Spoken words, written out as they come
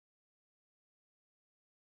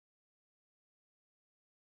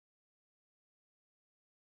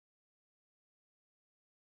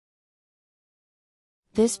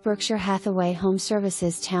This Berkshire Hathaway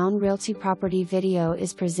HomeServices Towne Realty property video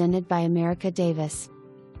is presented by Amerika Davis.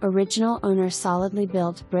 Original owner solidly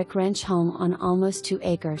built brick ranch home on almost 2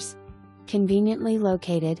 acres. Conveniently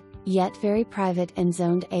located, yet very private and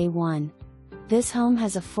zoned A1. This home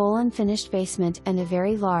has a full unfinished basement and a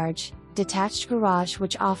very large, detached garage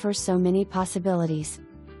which offers so many possibilities.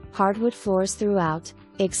 Hardwood floors throughout,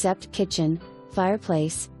 except kitchen,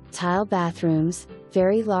 fireplace, tile bathrooms,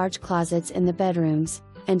 very large closets in the bedrooms,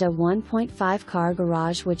 and a 1.5-car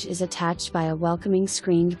garage which is attached by a welcoming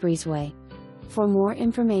screened breezeway. For more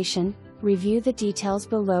information, review the details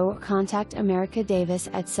below or contact Amerika Davis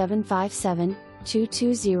at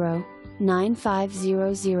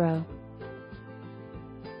 757-220-9500.